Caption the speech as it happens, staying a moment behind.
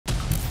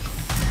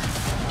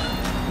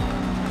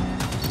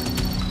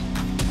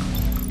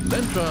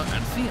Lentra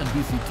and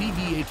CNBC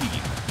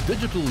TV-18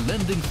 Digital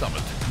Lending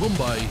Summit,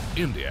 Mumbai,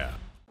 India.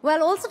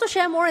 Well, also to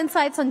share more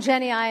insights on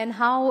GenAI and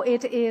how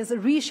it is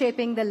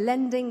reshaping the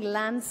lending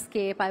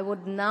landscape, I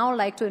would now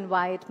like to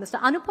invite Mr.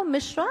 Anupam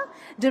Mishra,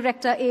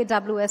 Director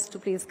AWS, to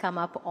please come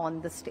up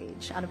on the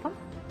stage. Anupam.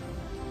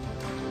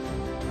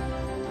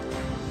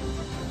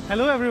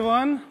 Hello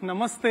everyone,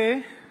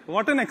 Namaste.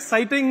 What an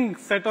exciting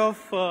set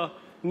of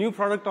new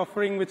product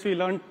offering which we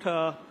learned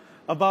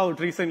about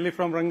recently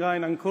from Ranga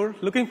and Ankur.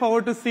 Looking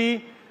forward to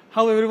see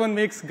how everyone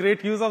makes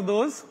great use of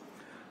those.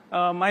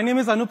 My name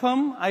is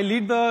Anupam. I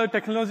lead the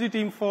technology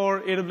team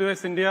for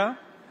AWS India.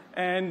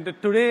 And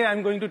today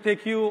I'm going to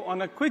take you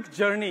on a quick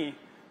journey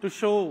to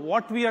show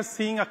what we are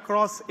seeing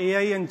across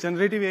AI and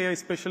generative AI,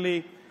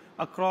 especially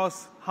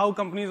across how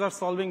companies are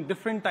solving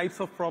different types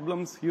of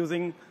problems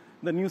using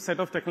the new set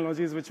of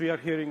technologies which we are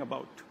hearing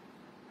about.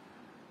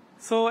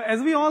 So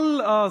as we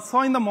all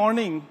saw in the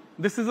morning,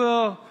 this is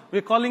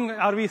we're calling,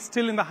 are we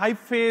still in the hype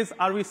phase?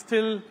 Are we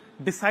still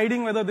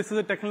deciding whether this is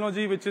a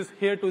technology which is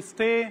here to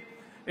stay?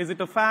 Is it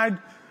a fad?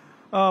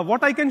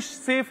 What I can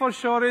say for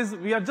sure is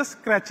we are just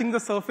scratching the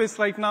surface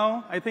right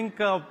now. I think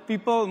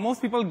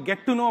most people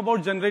get to know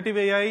about generative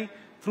AI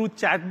through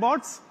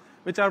chatbots,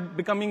 which are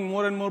becoming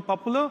more and more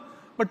popular.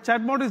 But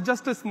chatbot is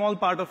just a small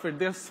part of it.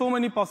 There are so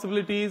many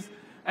possibilities,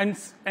 and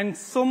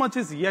so much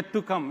is yet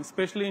to come,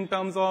 especially in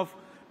terms of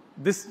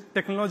this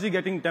technology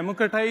getting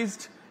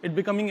democratized, it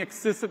becoming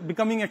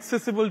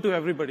accessible to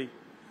everybody.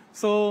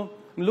 So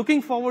I'm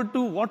looking forward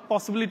to what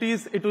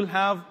possibilities it will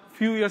have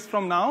few years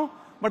from now.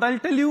 But I'll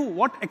tell you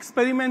what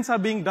experiments are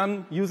being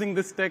done using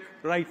this tech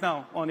right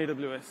now on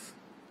AWS.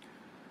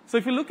 So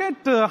if you look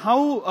at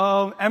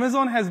how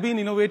Amazon has been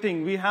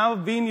innovating, we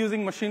have been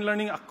using machine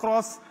learning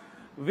across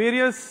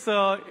various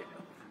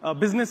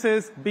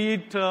businesses, be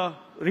it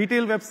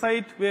retail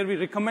website where we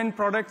recommend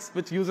products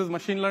which uses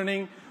machine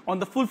learning. On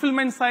the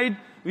fulfillment side,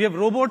 we have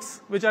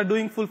robots which are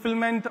doing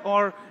fulfillment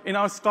or in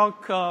our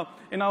stock,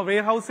 in our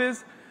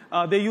warehouses.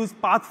 They use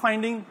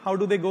pathfinding. How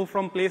do they go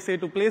from place A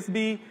to place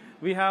B?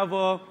 We have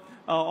a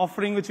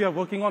offering which we are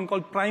working on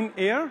called Prime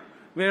Air,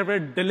 where we're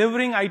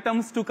delivering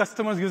items to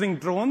customers using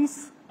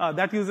drones.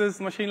 That uses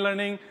machine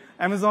learning.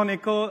 Amazon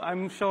Echo,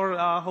 I'm sure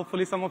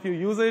hopefully some of you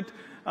use it,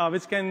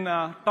 which can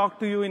talk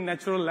to you in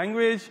natural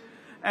language.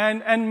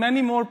 And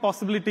many more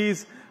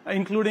possibilities,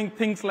 including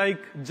things like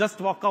Just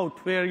Walk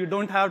Out, where you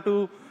don't have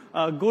to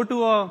go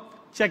to a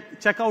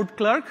checkout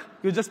clerk.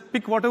 You just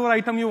pick whatever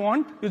item you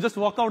want. You just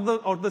walk out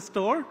the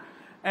store,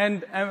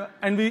 and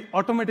we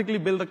automatically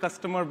bill the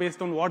customer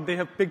based on what they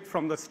have picked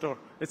from the store.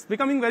 It's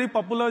becoming very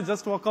popular,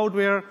 Just Walk Out,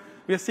 where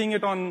we are seeing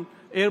it on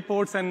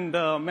airports and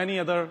many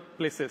other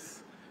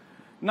places.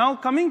 Now,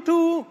 coming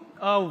to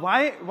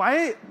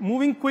why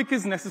moving quick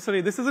is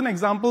necessary. This is an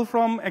example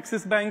from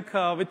Axis Bank,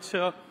 which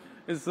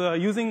is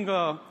using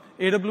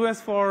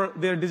AWS for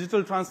their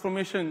digital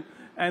transformation.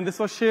 And this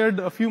was shared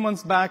a few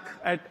months back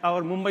at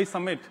our Mumbai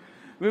summit,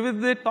 where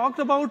they talked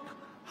about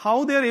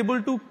how they're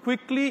able to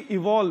quickly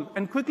evolve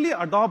and quickly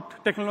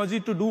adopt technology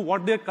to do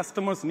what their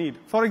customers need.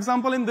 For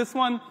example, in this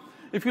one,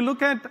 if you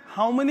look at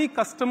how many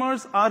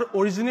customers are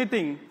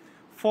originating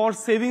for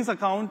savings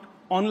account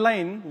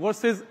online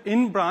versus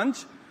in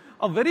branch,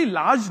 a very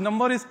large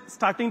number is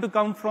starting to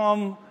come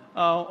from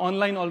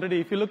online already.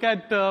 If you look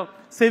at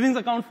savings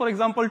account, for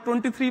example,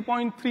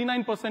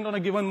 23.39% on a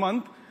given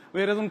month,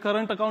 whereas on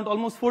current account,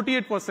 almost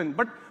 48%.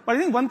 But I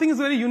think one thing is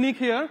very unique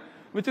here,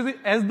 which is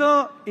as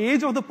the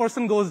age of the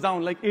person goes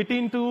down, like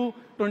 18 to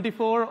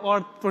 24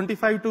 or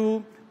 25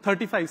 to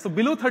 35. So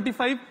below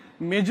 35,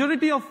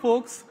 majority of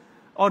folks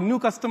or new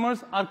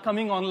customers are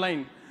coming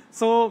online.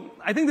 So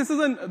I think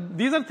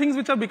these are things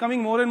which are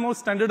becoming more and more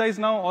standardized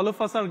now. All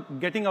of us are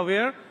getting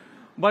aware.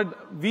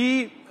 But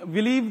we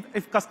believe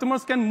if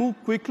customers can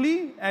move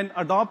quickly and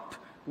adopt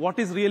what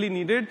is really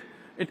needed,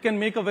 it can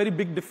make a very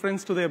big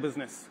difference to their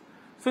business.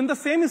 So in the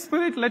same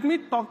spirit, let me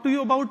talk to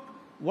you about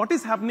what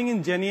is happening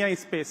in GenAI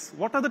space.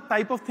 What are the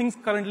type of things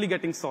currently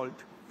getting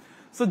solved?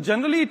 So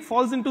generally, it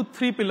falls into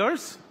three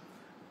pillars,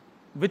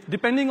 which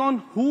depending on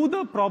who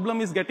the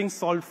problem is getting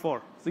solved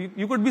for. So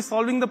you could be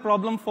solving the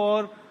problem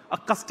for a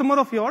customer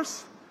of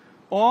yours,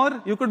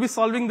 or you could be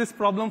solving this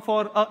problem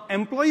for an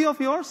employee of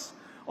yours,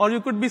 or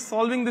you could be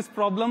solving this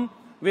problem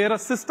where a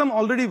system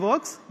already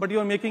works, but you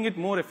are making it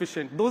more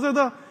efficient. Those are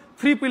the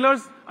three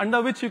pillars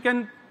under which you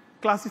can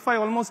classify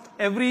almost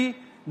every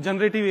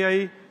generative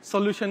AI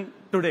solution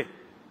today.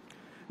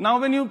 Now,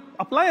 when you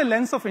apply a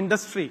lens of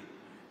industry,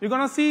 you're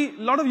going to see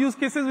a lot of use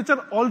cases which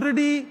are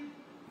already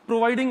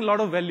providing a lot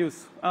of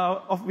values.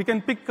 We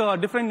can pick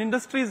different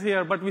industries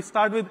here, but we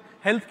start with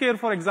healthcare,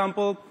 for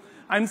example.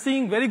 I'm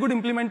seeing very good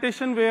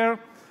implementation where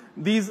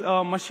these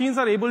machines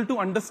are able to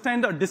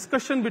understand a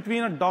discussion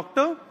between a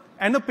doctor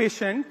and a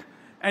patient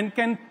and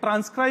can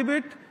transcribe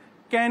it,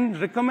 can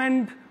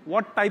recommend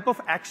what type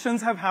of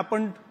actions have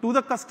happened to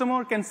the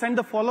customer, can send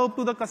a follow-up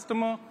to the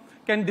customer,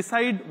 can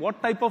decide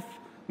what type of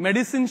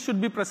medicine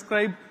should be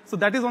prescribed. So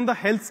that is on the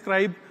health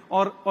scribe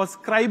or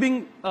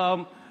scribing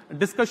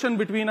discussion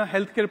between a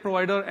healthcare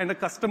provider and a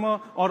customer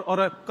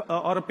or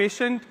a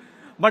patient.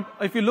 But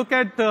if you look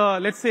at,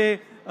 let's say,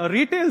 a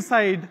retail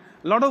side,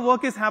 a lot of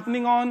work is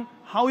happening on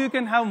how you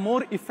can have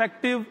more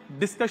effective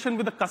discussion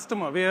with the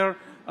customer, where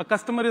a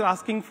customer is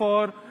asking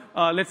for,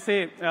 let's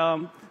say,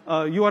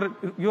 you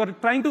are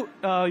trying to,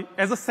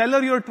 as a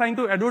seller, you are trying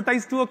to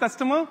advertise to a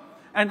customer,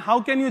 and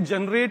how can you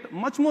generate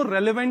much more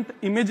relevant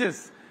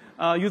images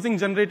using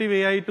generative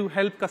AI to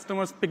help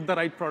customers pick the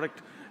right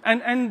product.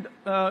 And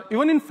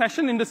even in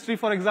fashion industry,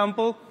 for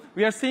example,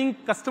 we are seeing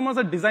customers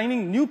are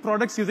designing new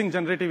products using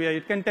generative AI.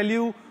 It can tell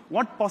you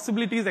what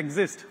possibilities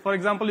exist. For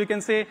example, you can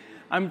say,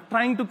 I'm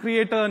trying to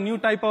create a new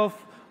type of,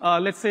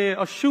 let's say,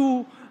 a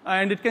shoe,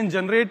 and it can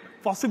generate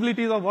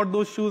possibilities of what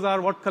those shoes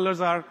are, what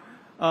colors are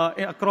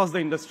across the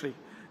industry.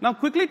 Now,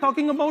 quickly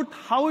talking about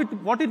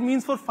what it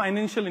means for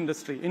financial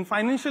industry. In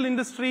financial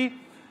industry,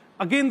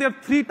 again, there are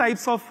 3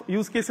 types of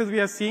use cases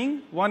we are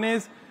seeing. One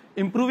is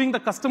improving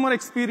the customer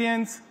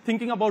experience,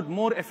 thinking about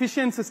more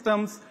efficient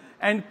systems,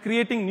 and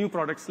creating new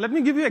products. Let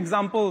me give you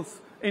examples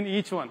in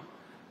each one.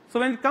 So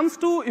when it comes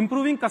to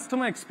improving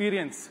customer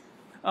experience,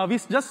 we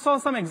just saw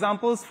some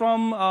examples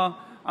from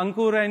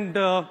Ankur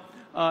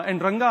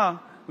and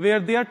Ranga, where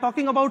they are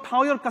talking about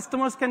how your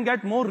customers can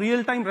get more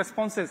real-time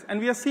responses.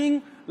 And we are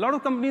seeing a lot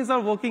of companies are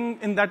working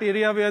in that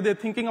area where they're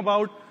thinking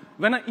about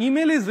when an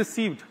email is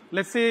received,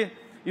 let's say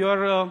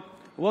you're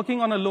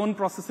working on a loan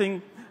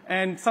processing,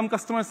 and some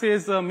customer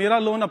says, Mera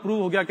loan approve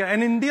ho gaya kya?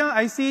 And in India,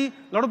 I see a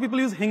lot of people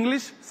use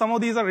English. Some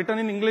of these are written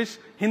in English,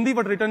 Hindi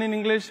but written in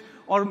English,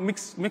 or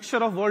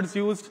mixture of words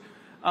used.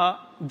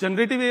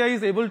 Generative AI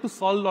is able to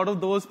solve a lot of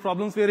those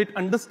problems where it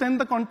understands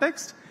the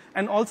context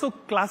and also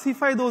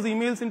classify those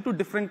emails into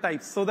different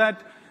types so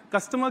that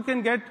customer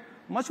can get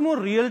much more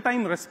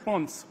real-time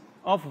response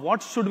of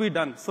what should be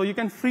done. So you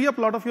can free up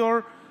a lot of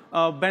your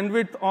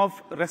bandwidth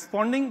of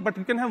responding, but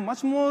you can have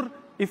much more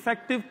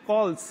effective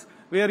calls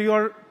where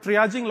you're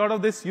triaging a lot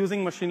of this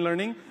using machine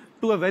learning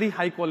to a very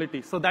high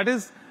quality. So that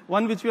is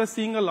one which we are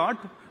seeing a lot,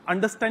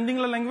 understanding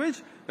the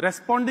language,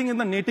 responding in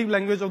the native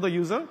language of the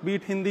user, be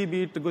it Hindi,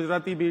 be it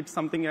Gujarati, be it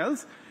something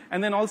else,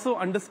 and then also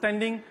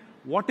understanding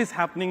what is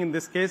happening in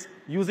this case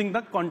using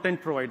the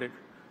content provided.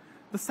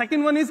 The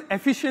second one is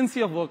efficiency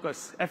of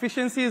workers.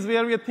 Efficiency is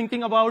where we are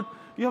thinking about,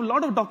 you have a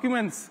lot of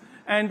documents,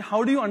 and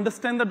how do you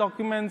understand the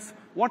documents?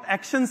 What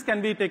actions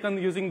can be taken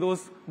using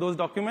those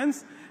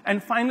documents?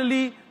 And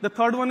finally, the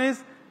third one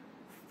is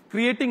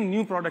creating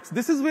new products.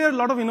 This is where a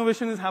lot of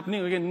innovation is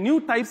happening. Again, new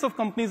types of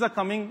companies are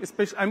coming.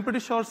 Especially, I'm pretty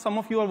sure some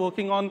of you are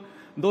working on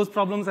those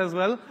problems as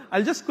well.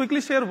 I'll just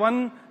quickly share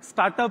one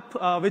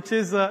startup which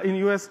is in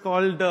US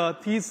called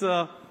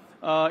Thea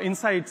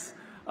Insight.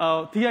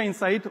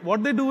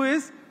 What they do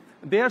is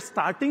they are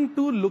starting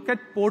to look at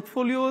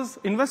portfolios,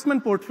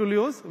 investment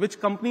portfolios, which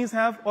companies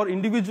have or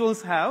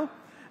individuals have,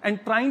 and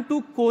trying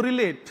to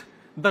correlate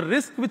the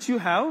risk which you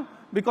have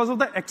because of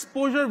the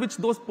exposure which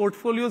those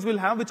portfolios will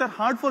have, which are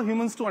hard for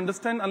humans to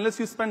understand unless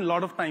you spend a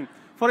lot of time.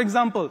 For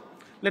example,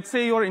 let's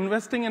say you're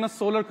investing in a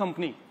solar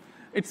company.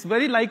 It's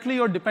very likely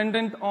you're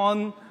dependent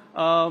on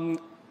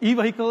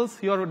e-vehicles,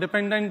 you're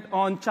dependent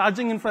on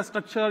charging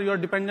infrastructure, you're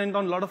dependent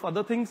on a lot of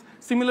other things.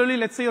 Similarly,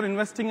 let's say you're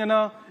investing in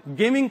a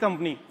gaming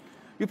company.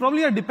 You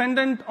probably are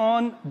dependent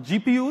on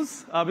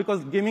GPUs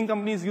because gaming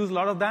companies use a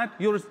lot of that.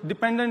 You're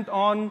dependent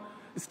on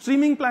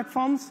streaming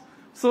platforms.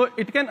 So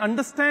it can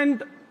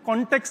understand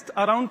context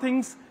around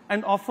things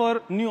and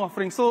offer new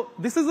offerings. So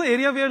this is the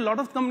area where a lot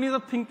of companies are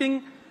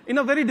thinking in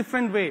a very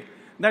different way.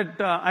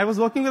 That I was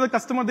working with a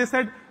customer, they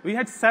said, we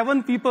had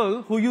 7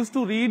 people who used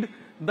to read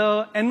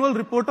the annual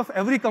report of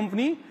every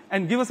company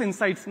and give us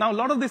insights. Now, a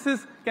lot of this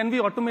can be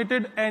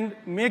automated and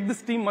make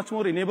this team much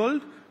more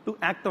enabled to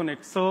act on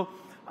it. So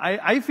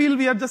I feel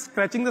we are just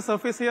scratching the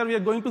surface here. We are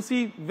going to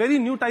see very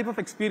new type of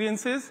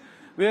experiences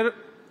where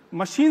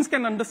machines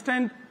can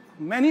understand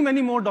many,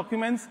 many more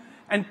documents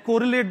and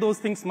correlate those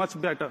things much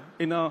better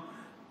in an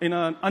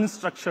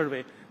unstructured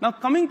way. Now,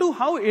 coming to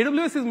how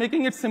AWS is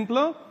making it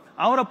simpler,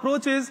 our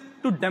approach is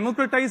to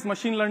democratize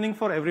machine learning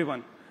for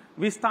everyone.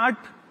 We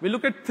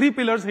look at 3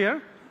 pillars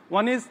here.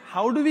 One is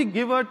how do we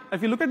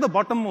if you look at the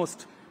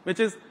bottommost,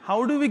 which is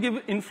how do we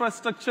give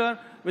infrastructure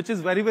which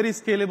is very, very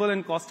scalable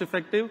and cost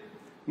effective.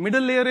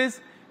 Middle layer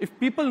is if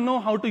people know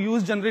how to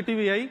use generative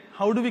AI,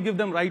 how do we give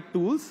them right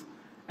tools?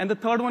 And the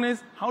third one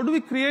is how do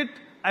we create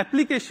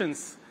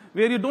applications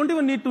where you don't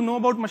even need to know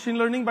about machine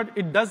learning, but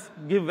it does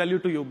give value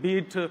to you, be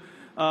it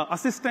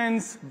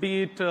assistants,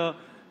 be it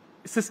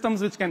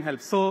systems which can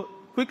help. So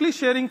quickly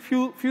sharing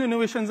few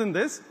innovations in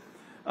this.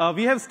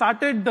 We have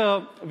started,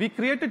 we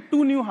created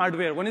 2 new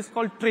hardware. One is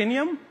called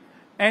Trainium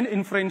and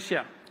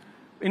Inferentia.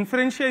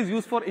 Inferentia is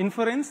used for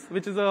inference,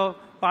 which is a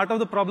part of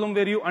the problem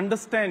where you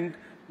understand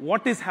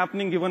what is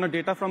happening given a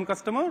data from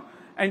customer.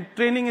 And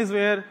training is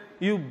where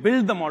you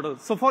build the model.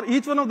 So for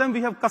each one of them,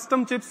 we have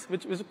custom chips,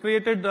 which was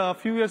created a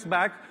few years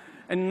back.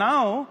 And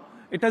now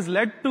it has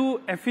led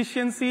to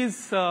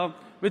efficiencies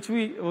which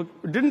we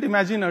didn't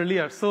imagine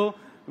earlier. So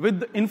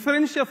with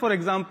Inferentia, for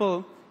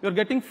example, you're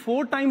getting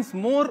 4 times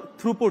more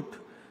throughput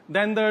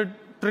than the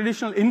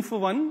traditional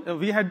Inf1.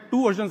 We had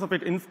 2 versions of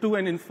it, Inf2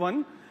 and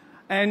Inf1,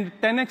 and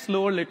 10x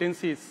lower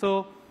latencies.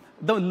 So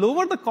the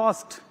lower the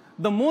cost,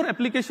 the more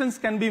applications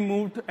can be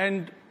moved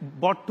and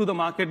brought to the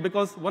market.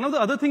 Because one of the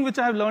other things which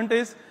I have learned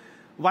is,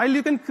 while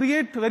you can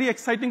create very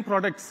exciting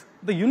products,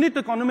 the unit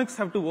economics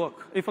have to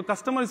work. If a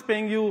customer is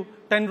paying you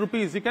 10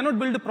 rupees, you cannot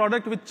build a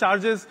product which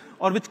charges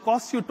or which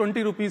costs you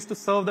 20 rupees to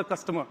serve the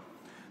customer.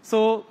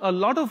 So a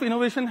lot of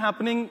innovation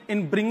happening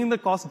in bringing the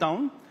cost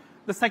down.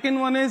 The second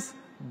one is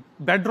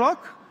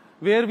Bedrock,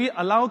 where we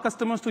allow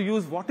customers to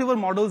use whatever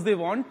models they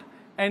want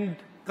and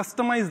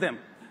customize them.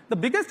 The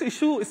biggest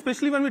issue,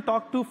 especially when we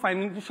talk to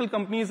financial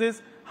companies,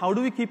 is how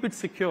do we keep it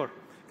secure?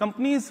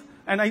 Companies,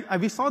 and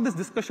we saw this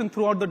discussion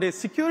throughout the day,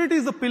 security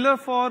is the pillar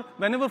for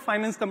whenever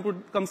finance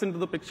comes into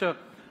the picture.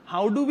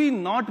 How do we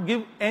not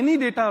give any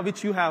data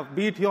which you have,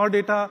 be it your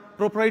data,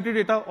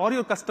 proprietary data, or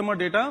your customer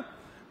data,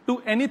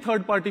 to any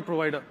third-party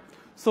provider?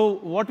 So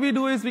what we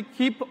do is we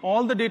keep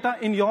all the data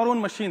in your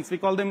own machines. We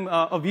call them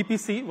a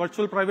VPC,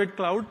 Virtual Private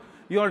Cloud.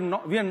 We are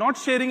not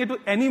sharing it to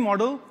any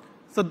model.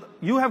 So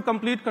you have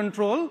complete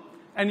control,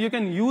 and you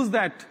can use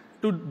that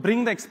to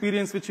bring the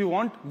experience which you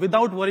want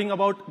without worrying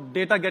about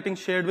data getting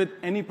shared with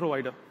any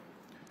provider.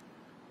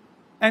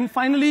 And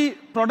finally,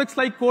 products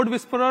like Code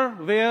Whisperer,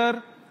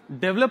 where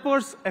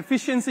developers'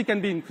 efficiency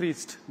can be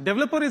increased.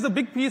 Developer is a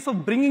big piece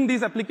of bringing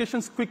these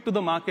applications quick to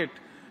the market.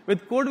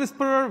 With Code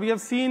Whisperer, we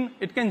have seen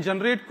it can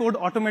generate code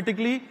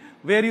automatically,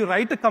 where you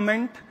write a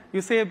comment,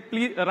 you say,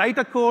 please write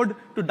a code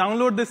to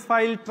download this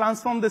file,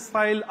 transform this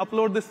file,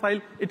 upload this file.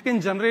 It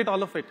can generate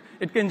all of it.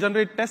 It can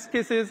generate test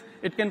cases.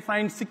 It can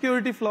find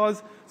security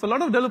flaws. So a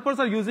lot of developers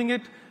are using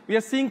it. We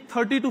are seeing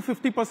 30 to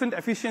 50%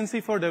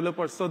 efficiency for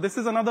developers. So this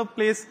is another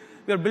place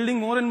we are building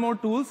more and more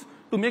tools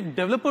to make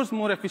developers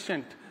more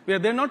efficient, where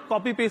they're not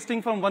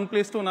copy-pasting from one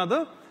place to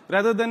another,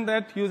 rather than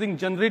that using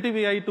generative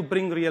AI to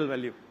bring real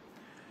value.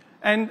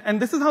 And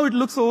this is how it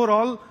looks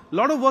overall. A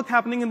lot of work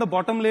happening in the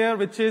bottom layer,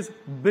 which is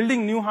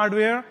building new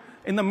hardware.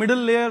 In the middle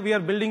layer, we are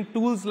building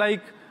tools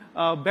like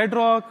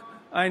Bedrock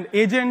and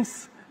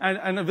agents.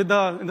 And in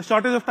the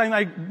shortage of time,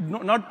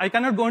 I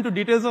cannot go into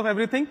details of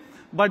everything,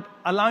 but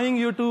allowing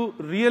you to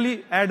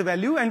really add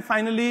value. And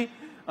finally,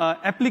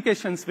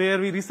 applications, where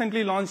we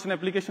recently launched an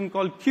application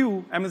called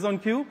Q, Amazon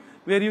Q,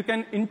 where you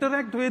can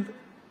interact with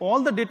all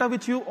the data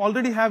which you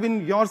already have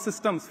in your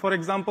systems. For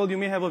example, you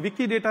may have a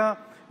wiki data.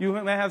 You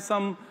may have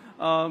some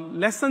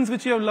lessons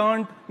which you have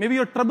learned, maybe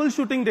your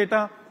troubleshooting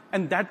data,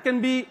 and that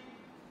can be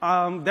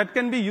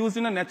used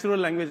in a natural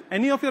language.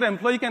 Any of your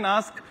employee can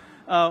ask,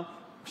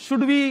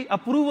 should we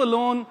approve a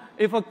loan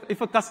if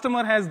a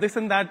customer has this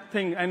and that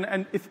thing?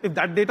 And if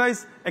that data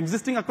is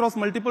existing across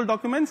multiple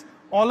documents,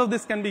 all of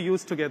this can be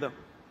used together.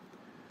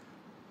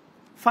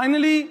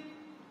 Finally,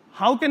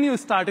 how can you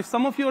start? If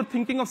some of you are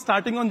thinking of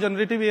starting on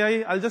generative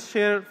AI, I'll just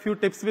share a few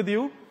tips with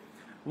you.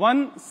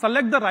 One,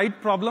 select the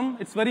right problem.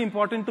 It's very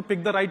important to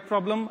pick the right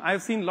problem.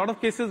 I've seen a lot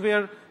of cases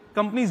where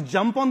companies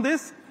jump on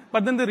this,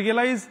 but then they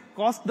realize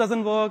cost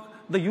doesn't work,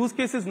 the use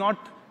case is not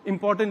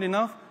important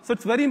enough. So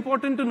it's very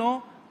important to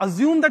know,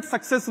 assume that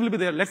success will be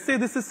there. Let's say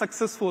this is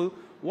successful.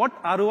 What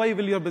ROI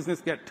will your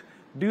business get?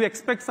 Do you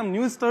expect some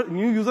new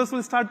users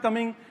will start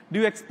coming?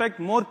 Do you expect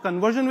more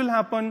conversion will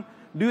happen?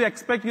 Do you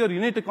expect your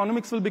unit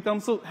economics will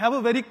become? So have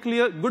a very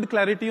good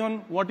clarity on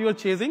what you are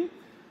chasing.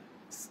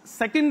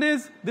 Second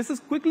is, this is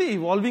quickly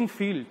evolving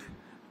field.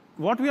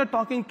 What we are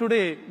talking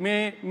today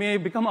may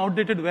become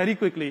outdated very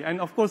quickly. And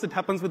of course, it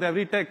happens with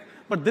every tech.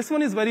 But this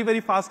one is very,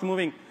 very fast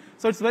moving.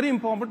 So it's very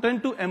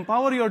important to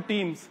empower your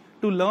teams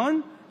to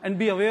learn and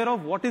be aware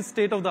of what is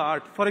state of the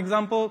art. For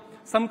example,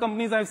 some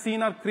companies I've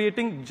seen are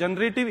creating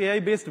generative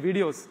AI-based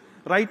videos.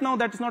 Right now,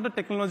 that's not a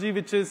technology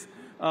which is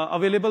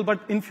available, but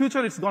in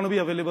future, it's going to be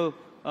available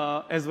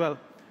as well.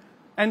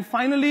 And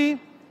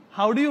finally,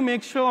 how do you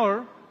make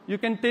sure you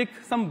can take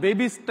some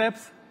baby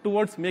steps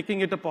towards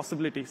making it a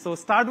possibility? So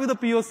start with a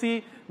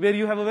POC where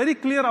you have a very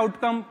clear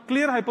outcome,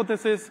 clear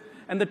hypothesis,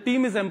 and the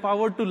team is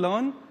empowered to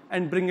learn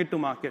and bring it to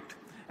market.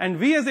 And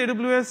we as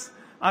AWS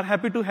are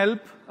happy to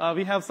help.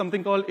 We have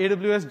something called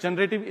AWS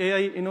Generative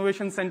AI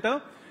Innovation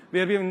Center,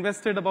 where we have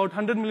invested about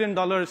 $100 million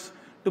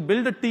to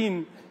build a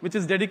team which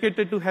is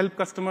dedicated to help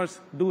customers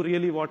do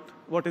really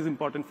what is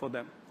important for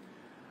them.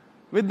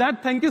 With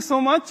that, thank you so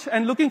much,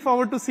 and looking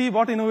forward to see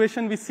what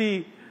innovation we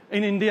see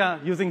in India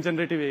using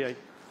generative AI.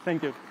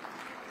 Thank you.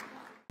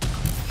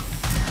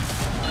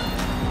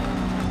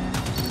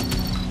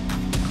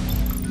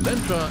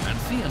 Lentra and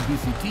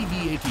CNBC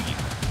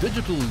TV-18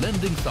 Digital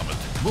Lending Summit,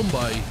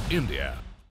 Mumbai, India.